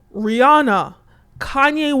Rihanna,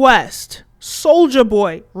 Kanye West, Soulja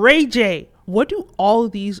Boy, Ray J. What do all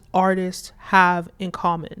of these artists have in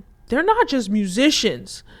common? They're not just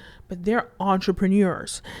musicians, but they're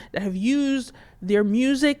entrepreneurs that have used their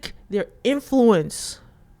music, their influence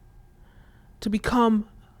to become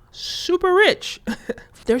super rich.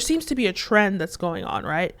 There seems to be a trend that's going on,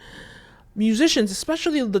 right? Musicians,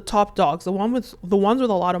 especially the top dogs, the ones with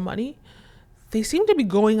a lot of money, they seem to be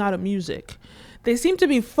going out of music. They seem to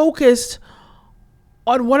be focused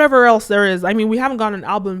on whatever else there is. I mean, we haven't gotten an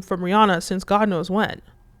album from Rihanna since God knows when.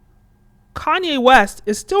 Kanye West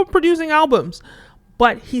is still producing albums,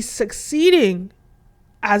 but he's succeeding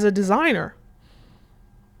as a designer.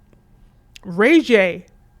 Ray J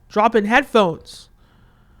dropping headphones.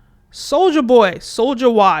 Soulja Boy,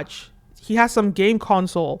 Soulja Watch. He has some game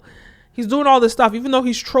console. He's doing all this stuff, even though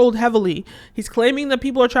he's trolled heavily. He's claiming that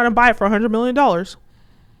people are trying to buy it for $100 million.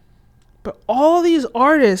 But all these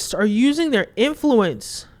artists are using their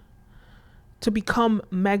influence to become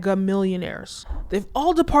mega millionaires. They've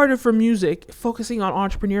all departed from music, focusing on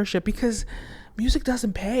entrepreneurship because music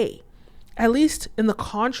doesn't pay. At least in the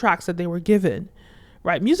contracts that they were given,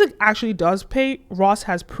 right? Music actually does pay. Ross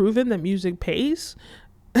has proven that music pays.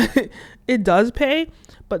 It does pay,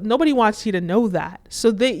 but nobody wants you to know that.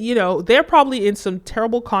 So they're probably in some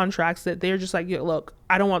terrible contracts that they're just like, yeah, look,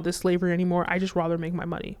 I don't want this slavery anymore. I just rather make my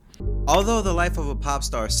money. Although the life of a pop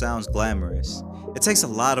star sounds glamorous, it takes a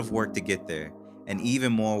lot of work to get there and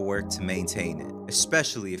even more work to maintain it,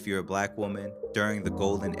 especially if you're a black woman during the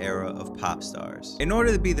golden era of pop stars. In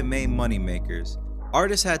order to be the main money makers,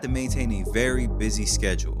 artists had to maintain a very busy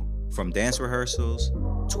schedule, from dance rehearsals,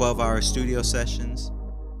 12-hour studio sessions,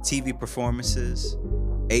 TV performances,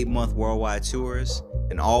 8-month worldwide tours,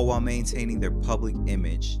 and all while maintaining their public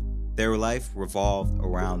image. Their life revolved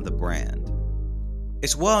around the brand.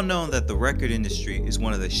 It's well known that the record industry is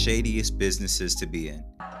one of the shadiest businesses to be in.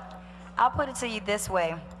 I'll put it to you this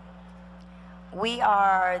way. We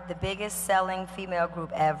are the biggest selling female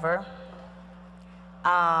group ever.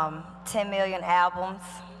 10 million albums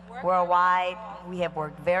worldwide. We have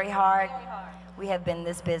worked very hard. We have been in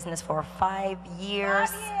this business for 5 years.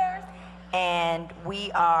 And we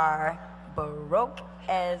are broke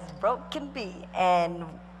as broke can be. And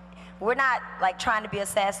we're not like trying to be a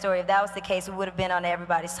sad story. If that was the case, we would have been on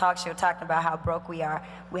everybody's talk show talking about how broke we are.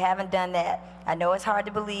 We haven't done that. I know it's hard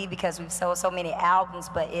to believe because we've sold so many albums,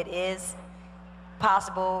 but it is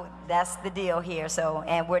possible. That's the deal here.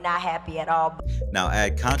 And we're not happy at all. Now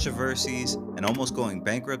add controversies and almost going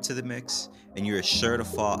bankrupt to the mix, and you're sure to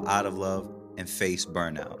fall out of love and face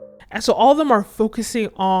burnout. And so all of them are focusing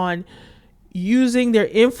on using their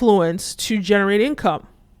influence to generate income.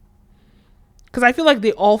 Because I feel like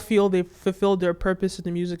they all feel they've fulfilled their purpose in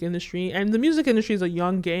the music industry. And the music industry is a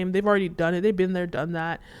young game. They've already done it. They've been there, done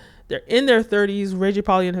that. They're in their 30s. Ray J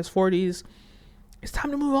probably in his 40s. It's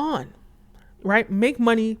time to move on, right? Make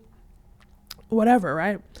money, whatever,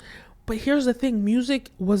 right? But here's the thing.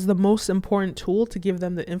 Music was the most important tool to give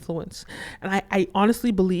them the influence. And I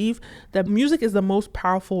honestly believe that music is the most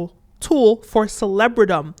powerful tool for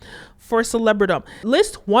celebridom.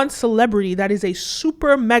 List one celebrity that is a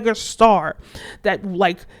super mega star that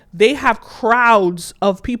like they have crowds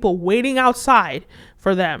of people waiting outside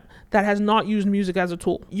for them that has not used music as a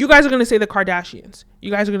tool. You guys are going to say the Kardashians.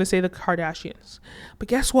 But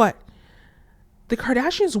guess what? The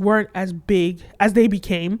Kardashians weren't as big as they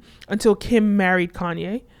became until Kim married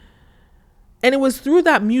Kanye. And it was through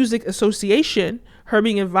that music association, her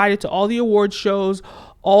being invited to all the award shows,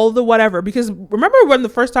 all the whatever. Because remember when the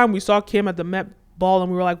first time we saw Kim at the Met Ball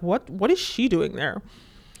and we were like, what is she doing there?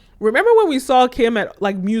 Remember when we saw Kim at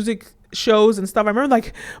like music shows and stuff? I remember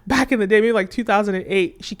like back in the day, maybe like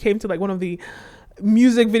 2008, she came to like one of the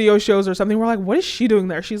music video shows or something. We're like, what is she doing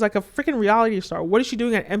there? She's like a freaking reality star. What is she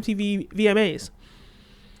doing at MTV VMAs?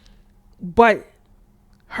 But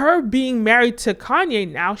her being married to Kanye,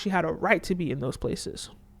 now she had a right to be in those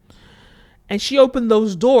places. And she opened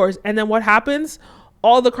those doors. And then what happens?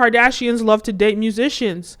 All the Kardashians love to date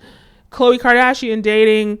musicians. Khloe Kardashian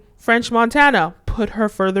dating French Montana put her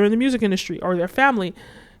further in the music industry, or their family.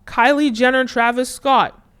 Kylie Jenner and Travis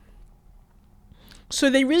Scott. So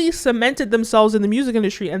they really cemented themselves in the music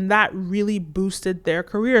industry, and that really boosted their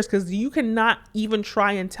careers, because you cannot even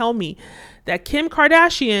try and tell me that Kim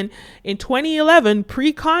Kardashian in 2011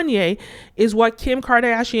 pre-Kanye is what Kim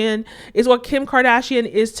Kardashian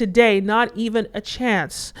is today. Not even a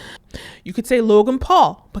chance. You could say Logan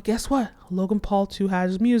Paul, but guess what? Logan Paul too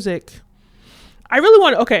has music. I really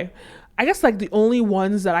want I guess like the only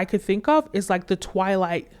ones that I could think of is like the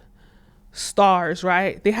Twilight stars,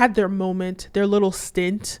 right? They had their moment, their little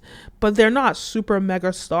stint, but they're not super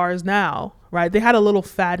mega stars now, right? They had a little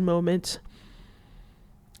fad moment.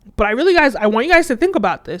 But I want you guys to think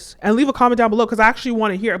about this and leave a comment down below, because I actually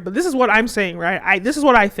want to hear it. But this is what I'm saying, right? This is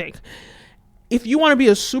what I think. If you want to be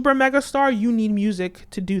a super mega star, you need music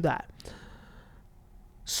to do that.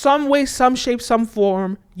 Some way, some shape, some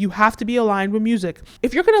form, you have to be aligned with music.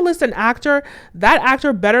 If you're going to list an actor, that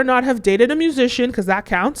actor better not have dated a musician, because that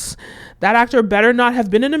counts. That actor better not have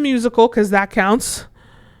been in a musical, because that counts.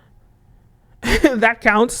 That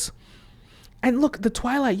counts. And look, the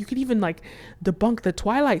Twilight, you could even like debunk the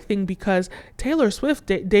Twilight thing, because Taylor Swift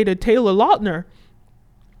dated Taylor Lautner.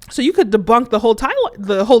 So you could debunk the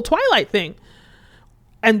whole Twilight thing.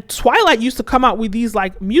 And Twilight used to come out with these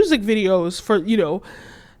like music videos for,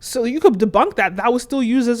 so you could debunk that. That was still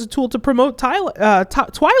used as a tool to promote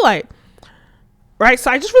Twilight. Right?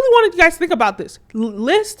 So I just really wanted you guys to think about this.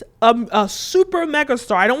 List a super mega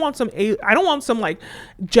star. I don't want some like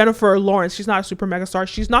Jennifer Lawrence. She's not a super mega star.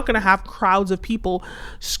 She's not going to have crowds of people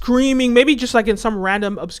screaming. Maybe just like in some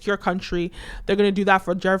random obscure country, they're going to do that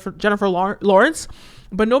for Jennifer Lawrence.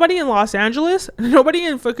 But nobody in Los Angeles, nobody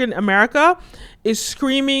in freaking America is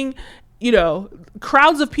screaming.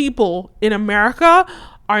 Crowds of people in America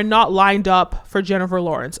are not lined up for Jennifer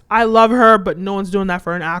Lawrence. I love her, but no one's doing that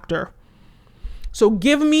for an actor. So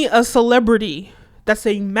give me a celebrity that's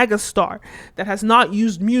a megastar that has not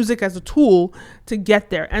used music as a tool to get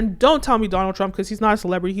there. And don't tell me Donald Trump, because he's not a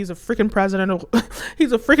celebrity. He's a freaking president.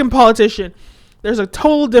 He's a freaking politician. There's a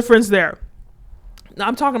total difference there. Now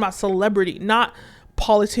I'm talking about celebrity, not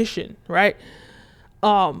politician, right?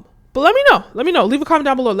 But let me know. Leave a comment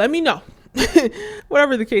down below. Let me know.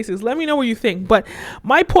 Whatever the case is, let me know what you think. But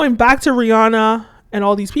my point back to Rihanna and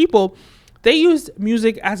all these people, they used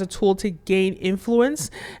music as a tool to gain influence,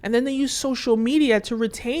 and then they use social media to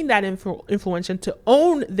retain that influence and to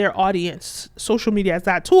own their audience. Social media as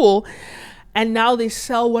that tool, and now they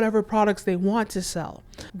sell whatever products they want to sell.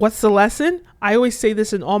 What's the lesson? I always say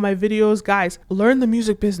this in all my videos, guys. Learn the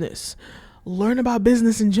music business. Learn about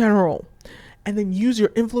business in general, and then use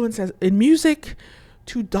your influence in music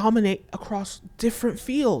to dominate across different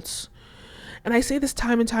fields. And I say this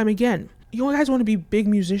time and time again. You guys want to be big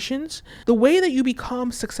musicians? The way that you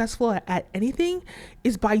become successful at anything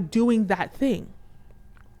is by doing that thing.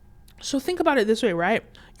 So think about it this way, right?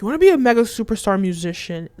 You want to be a mega superstar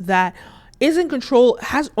musician that is in control,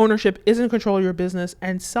 has ownership, is in control of your business,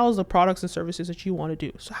 and sells the products and services that you want to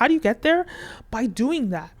do. So how do you get there? By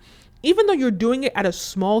doing that. Even though you're doing it at a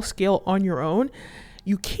small scale on your own,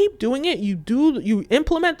 you keep doing it, you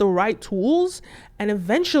implement the right tools, and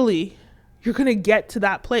eventually you're going to get to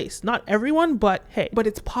that place. Not everyone, but hey, but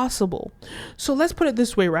it's possible. So let's put it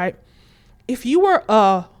this way, right? If you were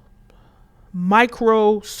a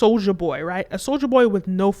micro Soulja Boy, right? A Soulja Boy with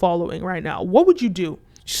no following right now, what would you do?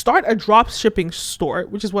 Start a drop shipping store,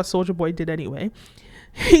 which is what Soulja Boy did anyway.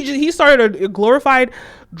 He started a glorified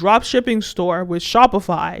drop shipping store with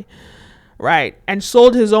Shopify, right? And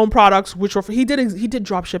sold his own products, which were, he did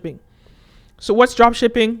drop shipping. So what's drop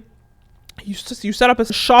shipping? You set up a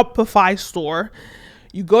Shopify store.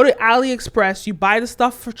 You go to AliExpress, you buy the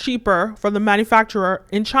stuff for cheaper from the manufacturer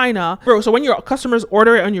in China. So when your customers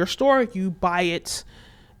order it on your store, you buy it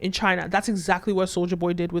in China. That's exactly what Soulja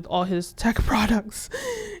Boy did with all his tech products.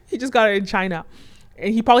 He just got it in China.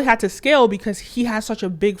 And he probably had to scale because he has such a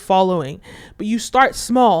big following. But you start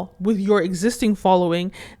small with your existing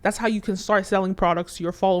following. That's how you can start selling products to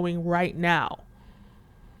your following right now.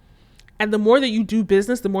 And the more that you do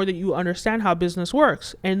business, the more that you understand how business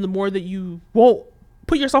works. And the more that you won't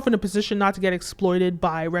put yourself in a position not to get exploited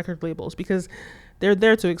by record labels, because they're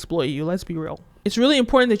there to exploit you. Let's be real. It's really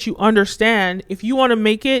important that you understand, if you want to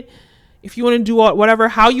make it, if you want to do whatever,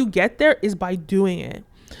 how you get there is by doing it.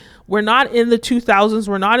 We're not in the 2000s.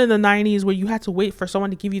 We're not in the 90s where you had to wait for someone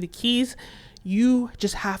to give you the keys. You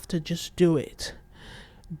just have to just do it.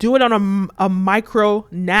 Do it on a micro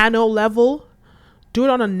nano level. Do it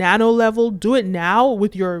on a nano level. Do it now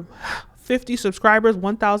with your 50 subscribers,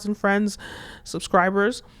 1,000 friends,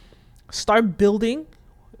 subscribers. Start building.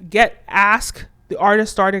 Ask the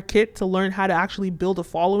artist starter kit to learn how to actually build a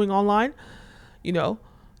following online.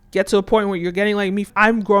 Get to a point where you're getting like me.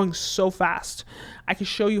 I'm growing so fast. I can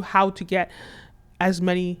show you how to get as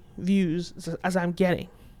many views as I'm getting.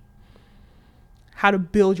 How to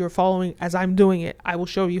build your following as I'm doing it. I will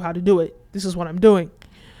show you how to do it. This is what I'm doing.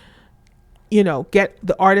 Get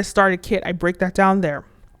the artist starter kit. I break that down there.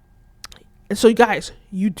 And so you guys,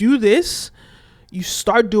 you do this, you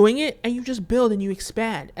start doing it, and you just build and you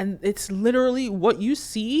expand. And it's literally what you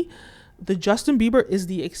see. The Justin Bieber is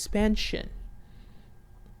the expansion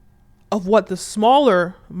of what the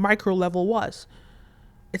smaller micro level was.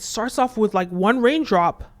 It starts off with like one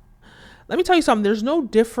raindrop. Let me tell you something. There's no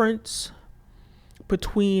difference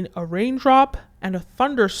between a raindrop and a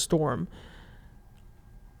thunderstorm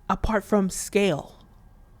apart from scale.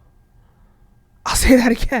 I'll say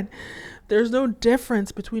that again. There's no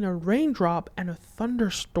difference between a raindrop and a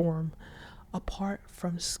thunderstorm apart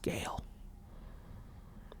from scale.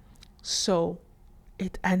 So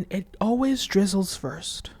it always drizzles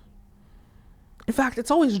first. In fact, it's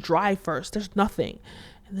always dry first. There's nothing.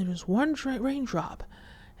 And then there's one raindrop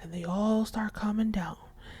and they all start coming down.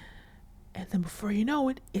 And then before you know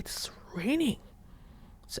it, it's raining.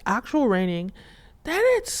 It's actual raining. Then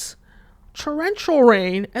it's torrential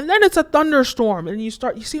rain. And then it's a thunderstorm. And you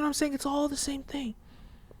see what I'm saying? It's all the same thing.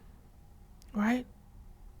 Right?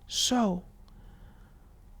 So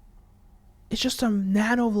it's just a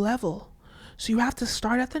nano level. So you have to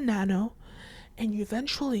start at the nano, and you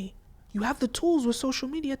have the tools with social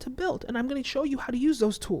media to build. And I'm going to show you how to use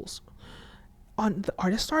those tools on the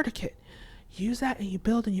Artist Starter Kit. Use that and you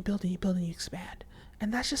build and you build and you build and you expand.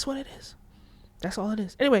 And that's just what it is. That's all it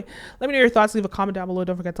is. Anyway, let me know your thoughts. Leave a comment down below.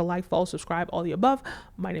 Don't forget to like, follow, subscribe, all the above.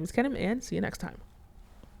 My name is Kenim, and see you next time.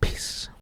 Peace.